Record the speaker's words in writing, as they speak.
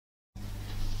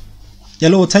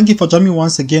Hello, thank you for joining me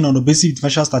once again on the Basic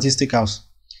Differential Statisticals.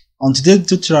 On today's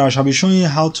tutorial, I shall be showing you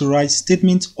how to write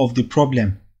statement of the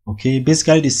problem. Okay,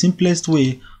 basically the simplest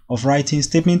way of writing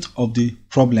statement of the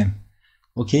problem.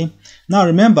 Okay, now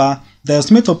remember, the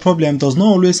estimate of problem does not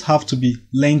always have to be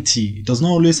lengthy. It does not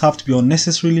always have to be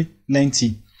unnecessarily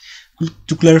lengthy.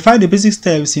 To clarify the basic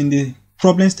steps in the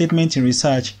problem statement in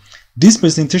research, this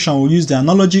presentation will use the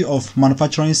analogy of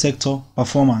manufacturing sector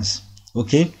performance.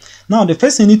 Okay, now the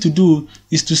first thing you need to do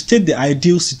is to state the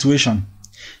ideal situation.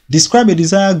 Describe a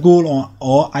desired goal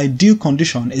or ideal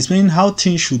condition, explaining how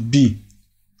things should be.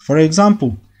 For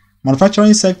example,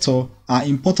 manufacturing sector are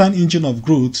important engine of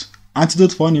growth,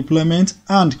 antidote for unemployment,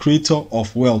 and creator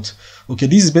of wealth. Okay,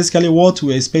 this is basically what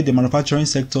we expect the manufacturing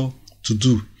sector to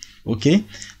do. Okay,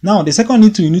 now the second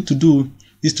thing you need to do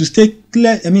is to state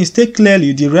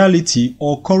clearly the reality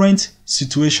or current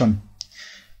situation.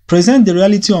 Present the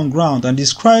reality on ground and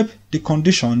describe the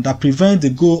condition that prevents the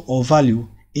goal or value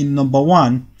in number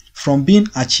 1 from being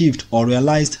achieved or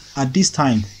realized at this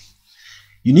time.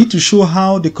 You need to show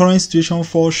how the current situation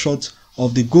falls short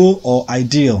of the goal or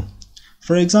ideal.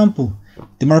 For example,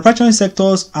 the manufacturing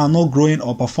sectors are not growing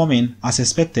or performing as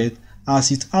expected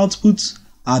as its outputs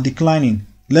are declining,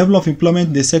 level of employment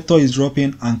in the sector is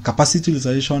dropping, and capacity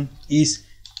utilization is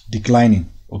declining.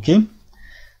 Okay?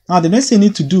 Now the next thing you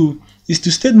need to do is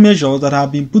to state measures that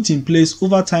have been put in place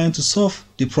over time to solve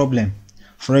the problem.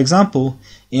 For example,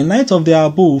 in light of the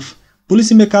above,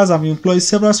 policymakers have employed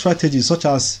several strategies such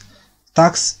as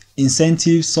tax,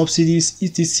 incentives, subsidies,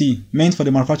 etc. meant for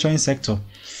the manufacturing sector,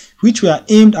 which were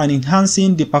aimed at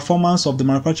enhancing the performance of the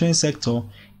manufacturing sector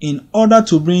in order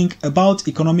to bring about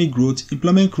economic growth,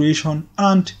 employment creation,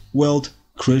 and wealth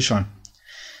creation.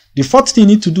 The fourth thing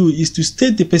you need to do is to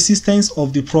state the persistence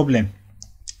of the problem.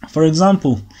 For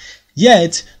example,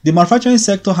 yet the manufacturing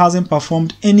sector hasn't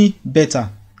performed any better.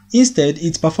 Instead,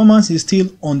 its performance is still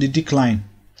on the decline.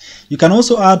 You can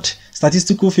also add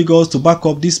statistical figures to back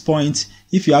up this point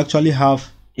if you actually have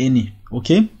any.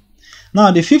 Okay?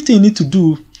 Now, the fifth thing you need to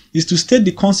do is to state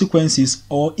the consequences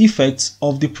or effects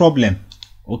of the problem.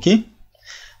 Okay?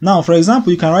 Now, for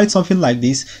example, you can write something like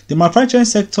this: the manufacturing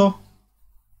sector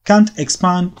can't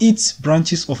expand its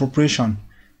branches of operation,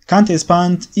 can't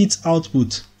expand its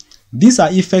output. These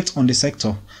are effects on the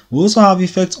sector. We also have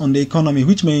effects on the economy,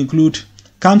 which may include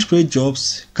can't create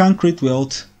jobs, can't create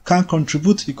wealth, can't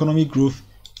contribute to economic growth,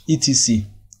 etc.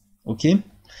 Okay?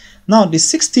 Now, the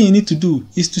sixth thing you need to do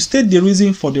is to state the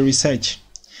reason for the research.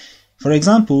 For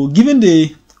example, given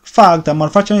the fact that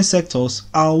manufacturing sectors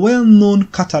are well-known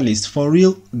catalysts for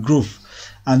real growth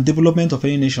and development of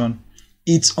any nation,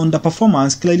 its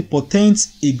underperformance clearly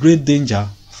portends a great danger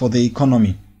for the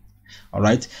economy.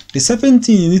 Alright, the seventh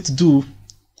thing you need to do,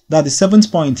 that the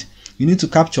seventh point you need to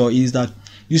capture, is that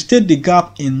you state the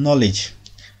gap in knowledge.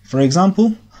 For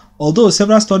example, although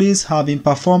several studies have been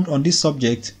performed on this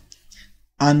subject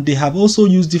and they have also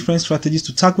used different strategies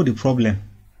to tackle the problem,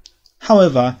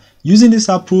 however, using this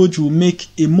approach will make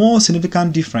a more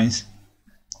significant difference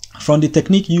from the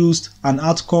technique used and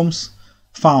outcomes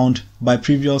found by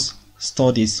previous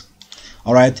studies.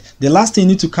 Alright, the last thing you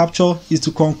need to capture is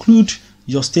to conclude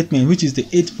your statement, which is the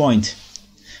 8th point.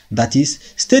 That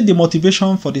is, state the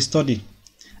motivation for the study.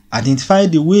 Identify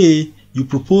the way you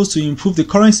propose to improve the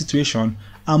current situation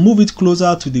and move it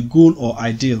closer to the goal or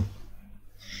ideal.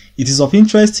 It is of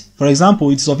interest, for example,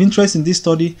 it is of interest in this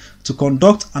study to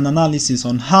conduct an analysis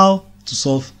on how to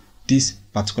solve this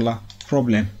particular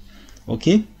problem.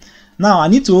 Okay? Now, I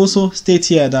need to also state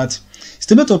here that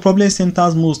statement of problem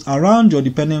centers most around your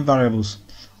dependent variables,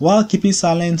 while keeping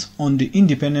silent on the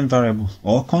independent variable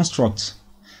or construct.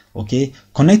 Okay,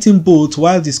 connecting both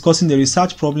while discussing the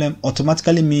research problem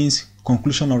automatically means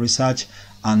conclusion of research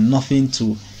and nothing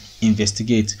to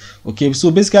investigate. Okay,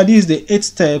 so basically this is the 8th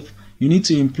step you need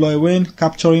to employ when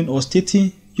capturing or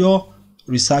stating your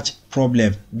research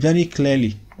problem very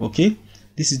clearly. Okay,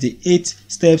 this is the 8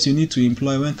 steps you need to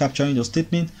employ when capturing your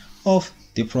statement of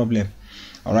the problem.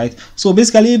 Alright, so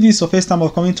basically if this is your first time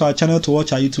of coming to our channel to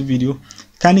watch our YouTube video,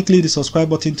 kindly click the subscribe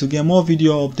button to get more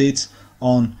video updates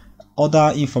on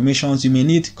other informations you may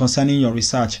need concerning your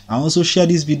research, and also share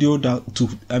this video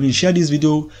share this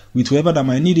video with whoever that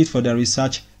might need it for their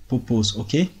research purpose.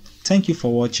 Okay, thank you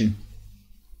for watching.